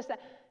know this, that.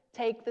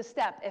 Take the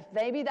step. If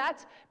maybe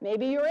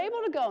you're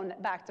able to go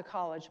back to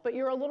college, but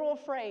you're a little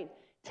afraid.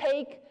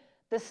 Take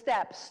the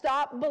step.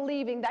 Stop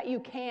believing that you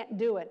can't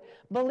do it.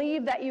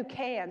 Believe that you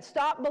can.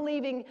 Stop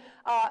believing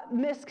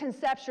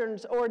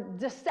misconceptions or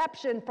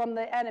deception from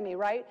the enemy,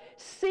 right?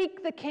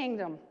 Seek the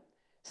kingdom.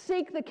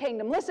 Seek the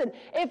kingdom. Listen,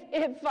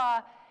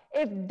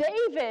 if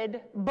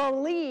David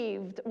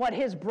believed what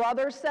his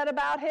brothers said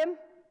about him,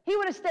 he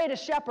would have stayed a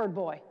shepherd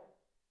boy.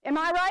 Am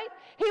I right?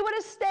 He would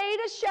have stayed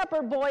a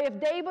shepherd boy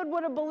if David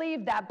would have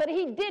believed that, but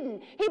he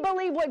didn't. He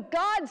believed what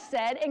God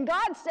said, and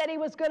God said he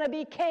was going to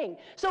be king.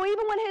 So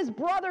even when his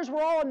brothers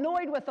were all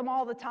annoyed with him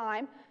all the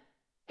time,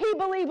 he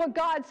believed what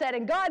God said,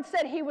 and God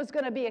said he was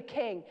going to be a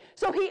king.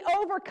 So he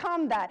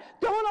overcome that.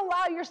 Don't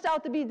allow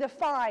yourself to be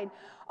defined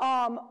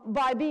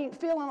by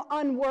feeling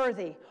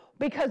unworthy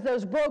because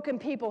those broken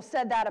people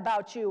said that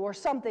about you or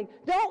something.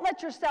 Don't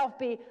let yourself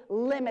be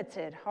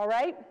limited, all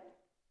right?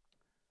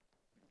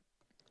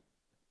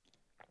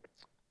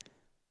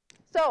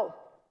 So,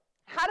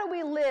 how do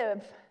we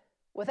live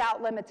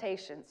without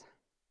limitations?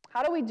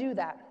 How do we do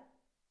that?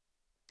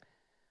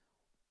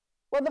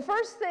 Well, the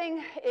first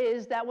thing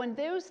is that when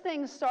those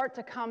things start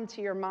to come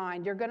to your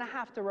mind, you're going to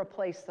have to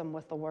replace them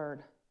with the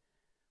Word.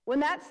 When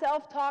that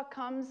self-talk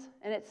comes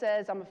and it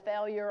says, I'm a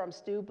failure, I'm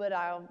stupid,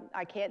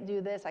 I can't do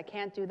this, I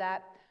can't do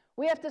that,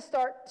 we have to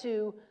start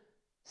to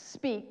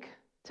speak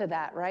to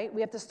that, right?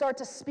 We have to start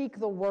to speak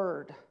the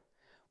Word.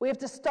 We have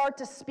to start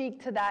to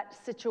speak to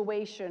that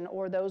situation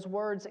or those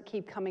words that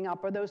keep coming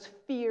up or those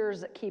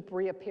fears that keep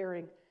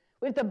reappearing.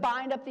 We have to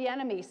bind up the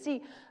enemy.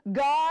 See,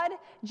 God,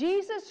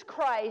 Jesus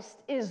Christ,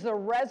 is the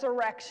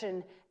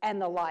resurrection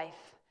and the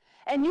life.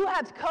 And you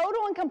have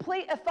total and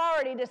complete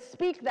authority to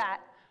speak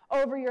that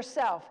over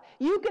yourself.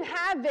 You can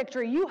have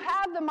victory. You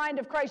have the mind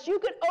of Christ. You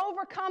can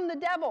overcome the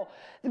devil.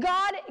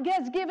 God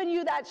has given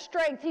you that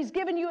strength. He's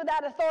given you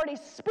that authority.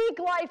 Speak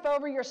life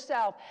over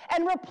yourself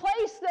and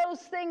replace those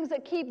things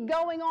that keep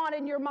going on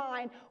in your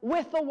mind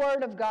with the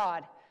Word of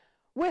God.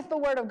 With the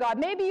Word of God.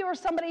 Maybe you're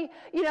somebody,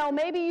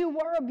 maybe you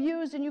were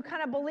abused and you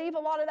kind of believe a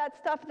lot of that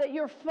stuff that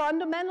you're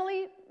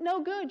fundamentally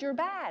no good. You're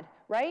bad,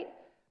 right?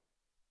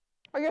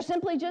 Or you're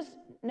simply just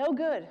no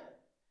good.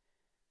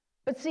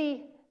 But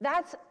see,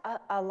 that's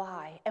a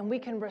lie, and we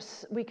can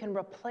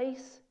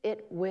replace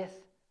it with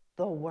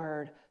the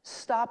Word.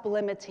 Stop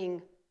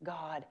limiting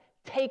God.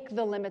 Take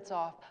the limits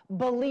off.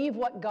 Believe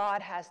what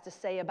God has to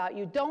say about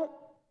you. Don't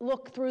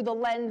look through the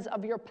lens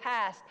of your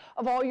past,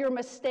 of all your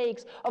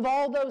mistakes, of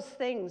all those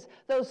things,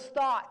 those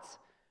thoughts,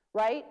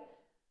 right?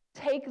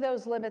 Take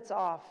those limits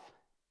off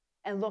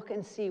and look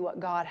and see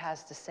what God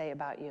has to say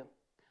about you.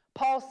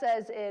 Paul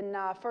says in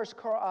 1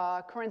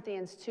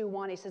 Corinthians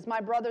 2:1, he says,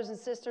 "My brothers and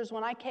sisters,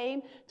 when I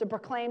came to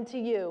proclaim to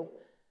you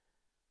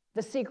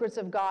the secrets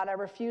of God, I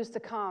refused to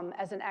come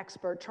as an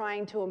expert,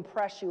 trying to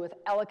impress you with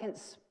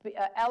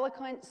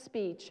eloquent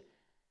speech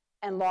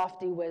and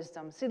lofty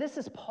wisdom." See, this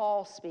is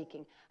Paul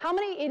speaking. How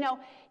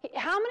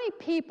many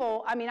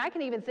people, I mean, I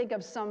can even think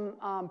of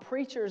some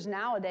preachers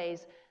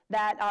nowadays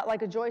that,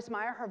 like a Joyce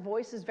Meyer, her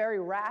voice is very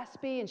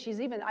raspy,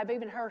 and I've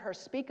even heard her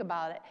speak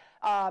about it.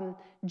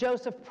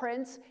 Joseph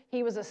Prince,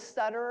 he was a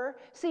stutterer.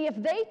 See, if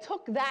they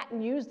took that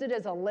and used it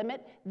as a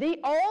limit,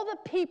 all the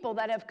people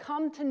that have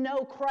come to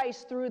know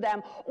Christ through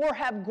them or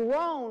have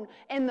grown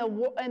in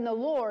the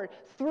Lord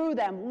through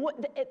them,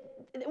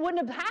 it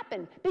wouldn't have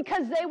happened,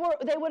 because they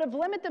would have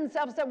limited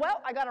themselves and said, well,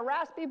 I got a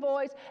raspy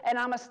voice and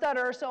I'm a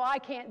stutterer, so I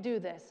can't do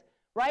this.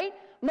 Right?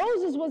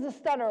 Moses was a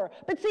stutterer.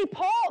 But see,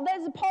 Paul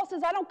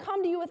says, I don't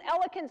come to you with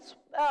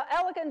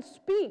eloquent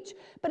speech.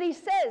 But he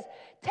says,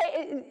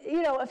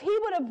 if he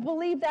would have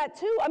believed that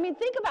too, I mean,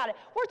 think about it.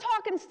 We're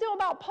talking still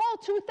about Paul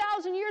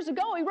 2,000 years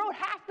ago. He wrote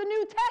half the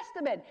New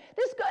Testament.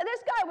 This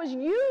guy was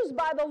used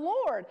by the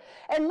Lord.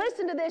 And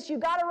listen to this. You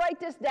got to write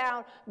this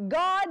down.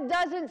 God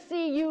doesn't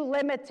see you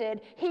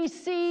limited. He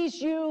sees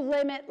you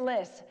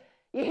limitless.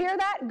 You hear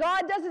that?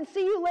 God doesn't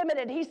see you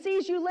limited. He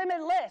sees you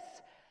limitless.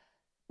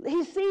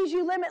 He sees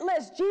you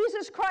limitless.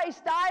 Jesus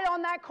Christ died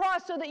on that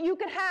cross so that you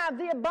could have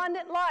the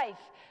abundant life,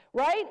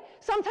 right?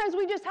 Sometimes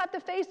we just have to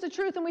face the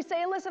truth and we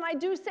say, listen, I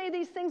do say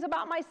these things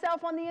about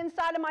myself on the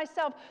inside of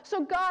myself.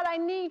 So God, I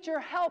need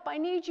your help. I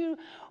need you.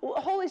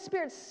 Holy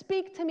Spirit,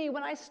 speak to me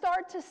when I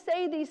start to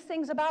say these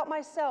things about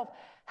myself.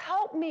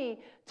 Help me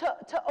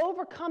to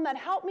overcome that.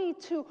 Help me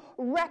to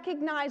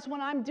recognize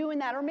when I'm doing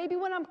that, or maybe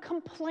when I'm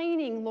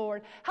complaining,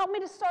 Lord. Help me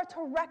to start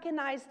to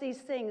recognize these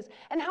things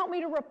and help me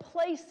to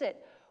replace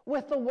it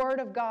with the Word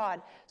of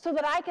God so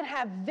that I can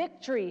have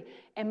victory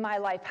in my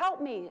life. Help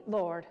me,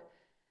 Lord.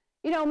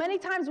 Many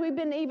times we've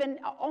been even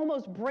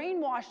almost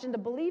brainwashed into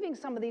believing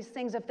some of these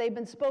things if they've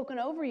been spoken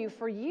over you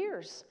for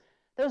years.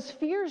 Those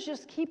fears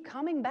just keep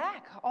coming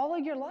back all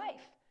of your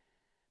life.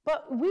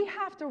 But we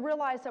have to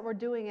realize that we're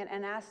doing it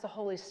and ask the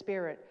Holy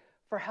Spirit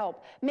for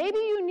help. Maybe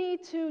you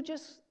need to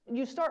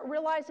you start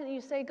realizing and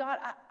you say, God,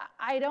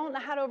 I don't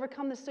know how to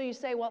overcome this. So you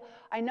say, well,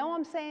 I know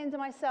I'm saying to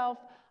myself,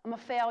 I'm a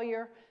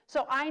failure,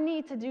 so I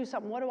need to do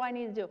something. What do I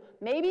need to do?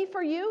 Maybe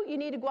for you, you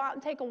need to go out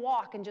and take a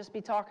walk and just be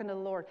talking to the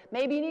Lord.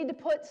 Maybe you need to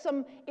put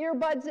some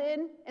earbuds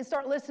in and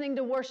start listening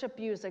to worship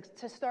music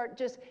to start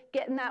just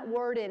getting that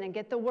word in and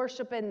get the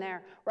worship in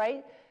there,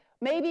 right?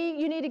 Maybe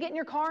you need to get in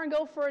your car and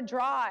go for a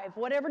drive,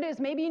 whatever it is.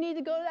 Maybe you need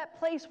to go to that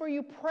place where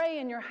you pray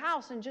in your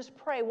house and just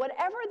pray.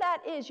 Whatever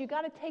that is, you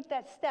got to take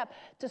that step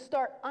to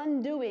start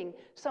undoing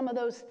some of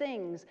those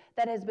things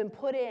that has been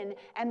put in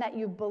and that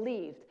you've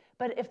believed.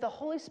 But if the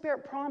Holy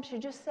Spirit prompts you,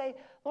 just say,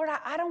 Lord,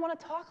 I don't want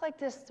to talk like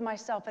this to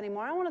myself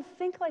anymore. I don't want to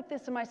think like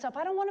this to myself.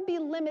 I don't want to be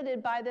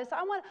limited by this.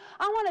 I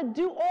want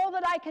to do all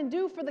that I can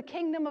do for the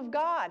kingdom of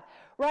God,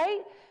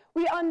 right?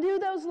 We undo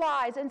those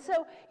lies. And so,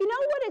 you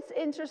know what? It's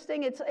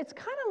interesting. It's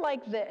kind of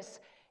like this.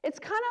 It's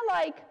kind of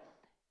like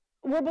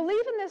we're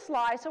believing this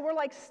lie. So we're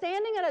like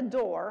standing at a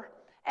door,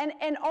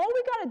 and all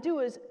we got to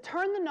do is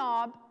turn the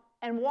knob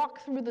and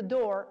walk through the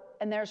door,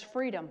 and there's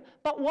freedom.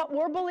 But what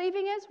we're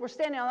believing is we're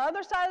standing on the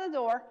other side of the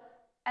door,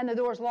 and the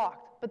door's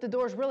locked. But the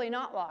door's really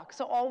not locked.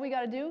 So all we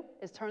got to do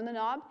is turn the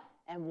knob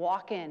and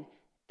walk in.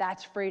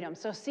 That's freedom.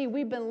 So see,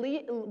 we've been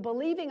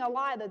believing a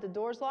lie that the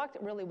door's locked.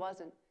 It really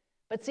wasn't.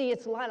 But see,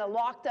 it's kind of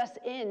locked us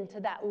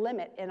into that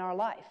limit in our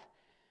life,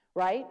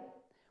 right?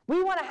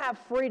 We want to have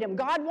freedom.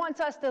 God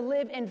wants us to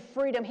live in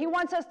freedom. He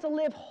wants us to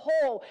live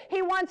whole.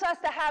 He wants us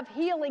to have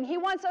healing. He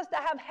wants us to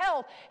have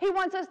health. He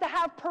wants us to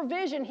have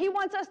provision. He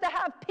wants us to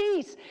have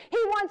peace. He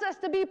wants us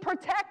to be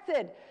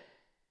protected.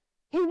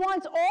 He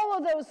wants all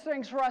of those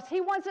things for us.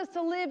 He wants us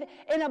to live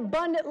an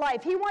abundant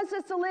life. He wants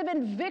us to live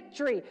in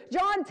victory.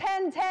 John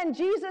 10:10,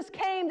 Jesus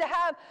came to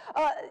have,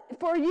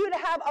 for you to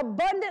have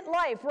abundant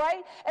life,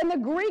 right? And the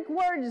Greek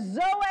word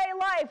zoe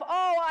life,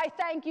 oh, I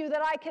thank you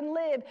that I can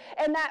live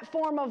in that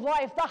form of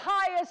life, the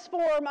highest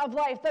form of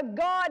life, the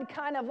God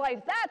kind of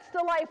life. That's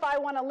the life I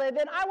want to live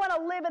in. I want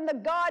to live in the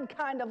God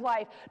kind of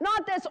life,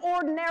 not this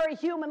ordinary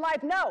human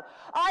life. No,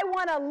 I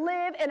want to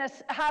live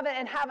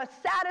and have a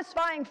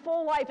satisfying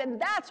full life, and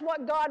that's what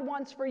God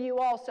wants for you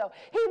also.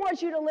 He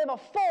wants you to live a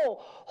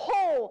full,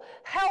 whole,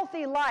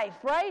 healthy life,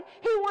 right?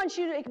 He wants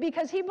you to,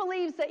 because he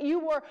believes that you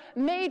were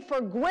made for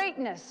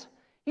greatness.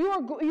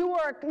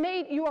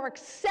 You are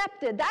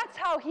accepted. That's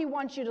how he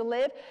wants you to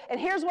live.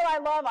 And here's what I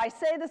love. I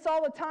say this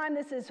all the time.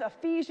 This is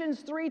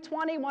Ephesians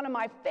 3:20, one of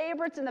my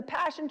favorites in the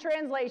Passion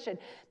Translation.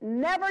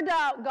 Never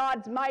doubt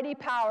God's mighty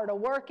power to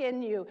work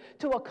in you,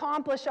 to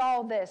accomplish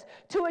all this,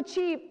 to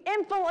achieve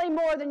infinitely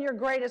more than your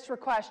greatest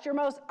request, your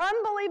most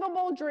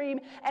unbelievable dream,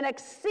 and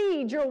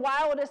exceed your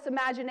wildest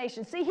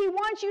imagination. See, he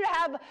wants you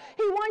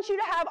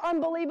to have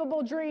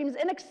unbelievable dreams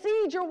and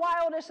exceed your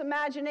wildest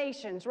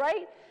imaginations,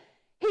 right?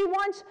 He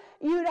wants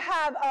you to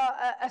have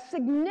a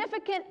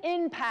significant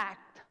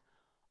impact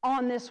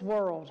on this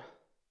world.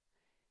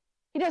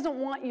 He doesn't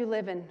want you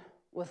living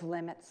with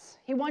limits.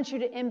 He wants you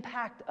to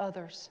impact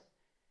others.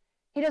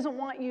 He doesn't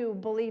want you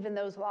believing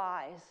those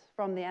lies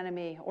from the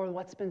enemy or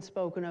what's been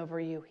spoken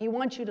over you. He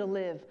wants you to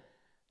live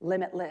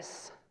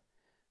limitless.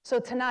 So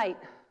tonight,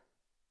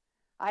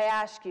 I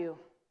ask you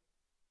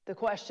the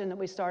question that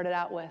we started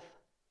out with.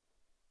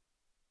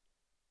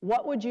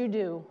 What would you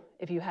do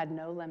if you had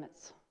no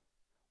limits?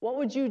 What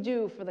would you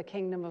do for the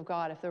kingdom of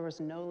God if there was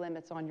no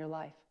limits on your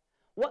life?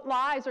 What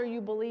lies are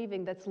you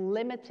believing that's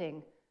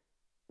limiting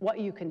what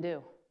you can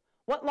do?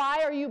 What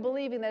lie are you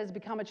believing that has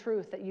become a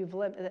truth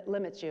that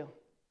limits you?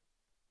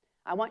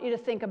 I want you to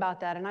think about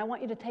that, and I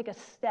want you to take a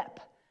step,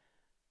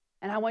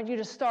 and I want you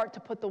to start to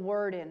put the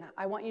word in.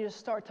 I want you to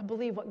start to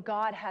believe what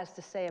God has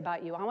to say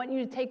about you. I want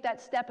you to take that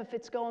step if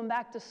it's going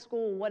back to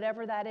school,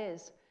 whatever that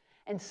is,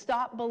 and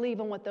stop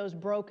believing what those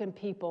broken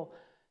people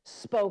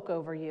spoke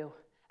over you.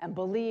 And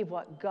believe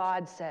what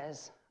God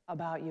says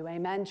about you.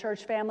 Amen,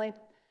 church family?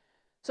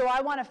 So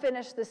I want to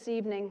finish this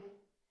evening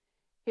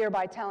here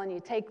by telling you,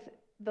 take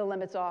the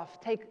limits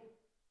off. Take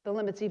the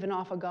limits even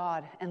off of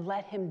God and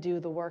let him do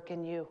the work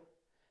in you.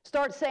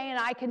 Start saying,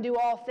 I can do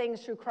all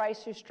things through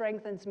Christ who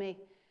strengthens me.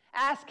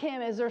 Ask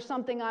him, is there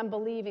something I'm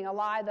believing, a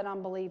lie that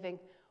I'm believing,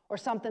 or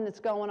something that's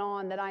going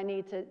on that I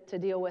need to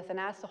deal with? And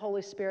ask the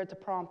Holy Spirit to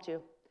prompt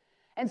you.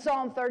 In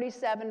Psalm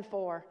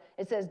 37:4,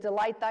 it says,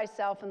 delight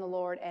thyself in the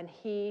Lord, and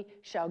he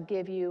shall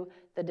give you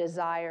the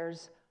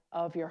desires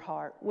of your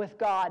heart. With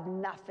God,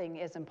 nothing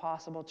is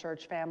impossible,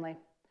 church family.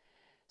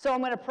 So I'm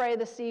going to pray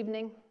this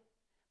evening,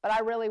 but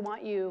I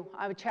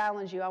would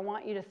challenge you, I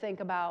want you to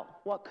think about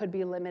what could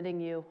be limiting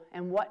you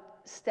and what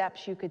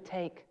steps you could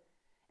take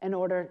in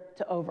order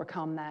to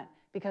overcome that.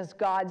 Because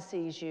God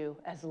sees you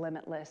as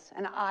limitless,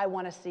 and I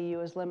want to see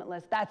you as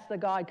limitless. That's the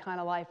God kind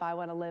of life I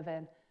want to live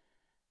in.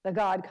 The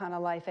God kind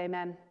of life,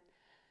 amen.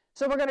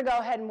 So we're going to go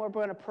ahead and we're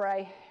going to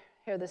pray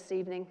here this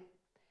evening.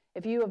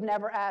 If you have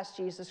never asked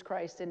Jesus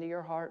Christ into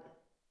your heart,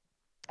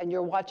 and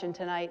you're watching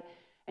tonight,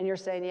 and you're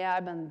saying, yeah,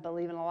 I've been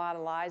believing a lot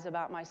of lies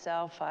about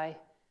myself. I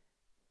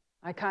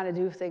kind of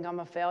do think I'm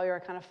a failure. I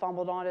kind of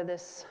fumbled onto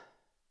this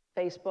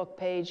Facebook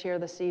page here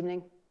this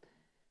evening.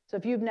 So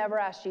if you've never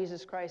asked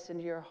Jesus Christ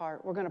into your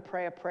heart, we're going to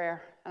pray a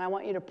prayer. And I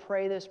want you to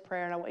pray this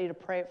prayer, and I want you to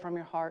pray it from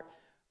your heart.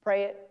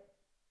 Pray it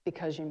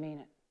because you mean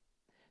it.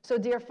 So,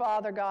 dear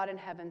Father God in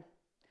heaven,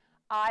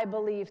 I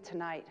believe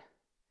tonight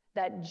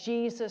that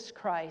Jesus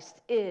Christ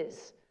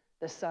is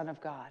the Son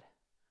of God.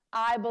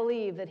 I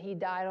believe that he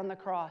died on the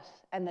cross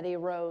and that he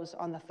rose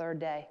on the third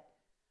day.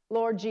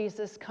 Lord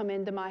Jesus, come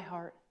into my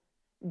heart.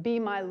 Be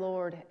my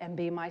Lord and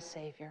be my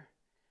Savior.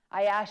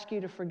 I ask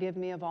you to forgive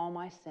me of all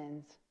my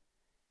sins.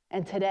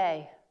 And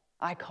today,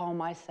 I call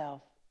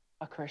myself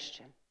a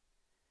Christian.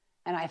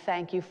 And I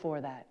thank you for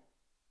that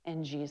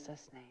in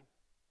Jesus' name.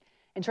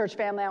 And church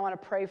family, I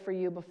want to pray for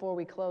you before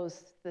we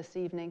close this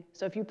evening.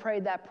 So if you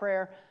prayed that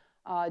prayer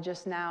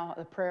just now,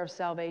 the prayer of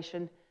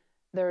salvation,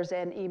 there's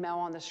an email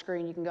on the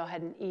screen. You can go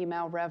ahead and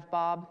email Rev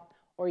Bob,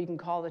 or you can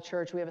call the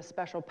church. We have a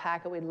special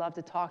packet. We'd love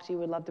to talk to you.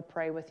 We'd love to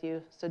pray with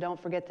you. So don't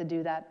forget to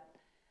do that.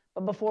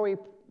 But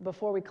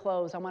before we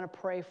close, I want to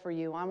pray for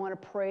you. I want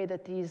to pray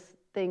that these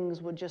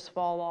things would just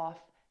fall off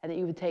and that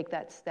you would take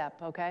that step,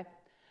 okay?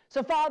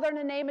 So, Father, in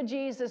the name of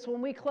Jesus,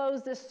 when we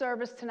close this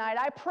service tonight,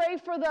 I pray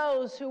for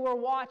those who are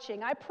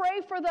watching. I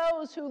pray for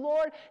those who,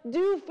 Lord,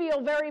 do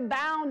feel very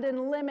bound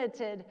and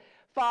limited,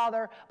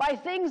 Father, by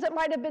things that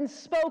might have been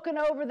spoken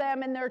over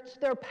them in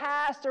their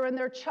past or in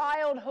their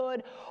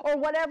childhood or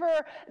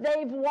whatever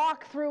they've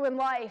walked through in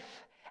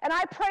life. And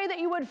I pray that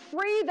you would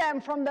free them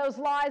from those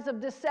lies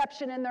of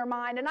deception in their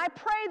mind. And I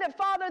pray that,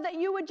 Father, that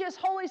you would just,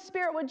 Holy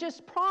Spirit, would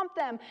just prompt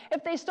them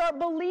if they start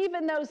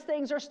believing those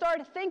things or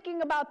start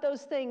thinking about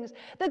those things,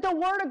 that the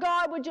Word of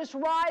God would just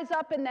rise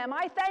up in them.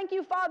 I thank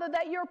you, Father,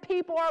 that your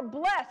people are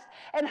blessed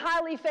and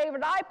highly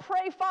favored. I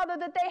pray, Father,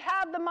 that they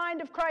have the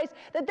mind of Christ,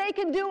 that they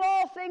can do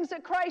all things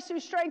at Christ who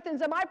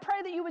strengthens them. I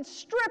pray that you would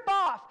strip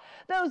off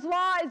those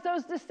lies,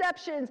 those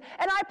deceptions,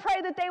 and I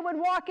pray that they would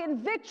walk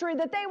in victory,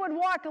 that they would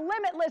walk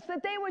limitless,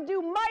 that they would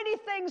do mighty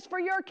things for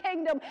your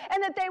kingdom,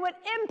 and that they would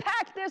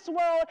impact this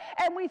world.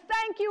 And we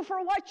thank you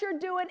for what you're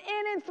doing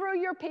in and through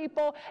your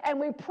people, and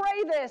we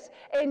pray this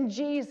in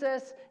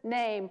Jesus'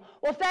 name.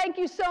 Well, thank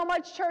you so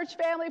much, church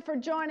family, for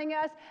joining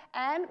us,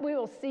 and we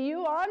will see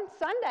you on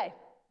Sunday.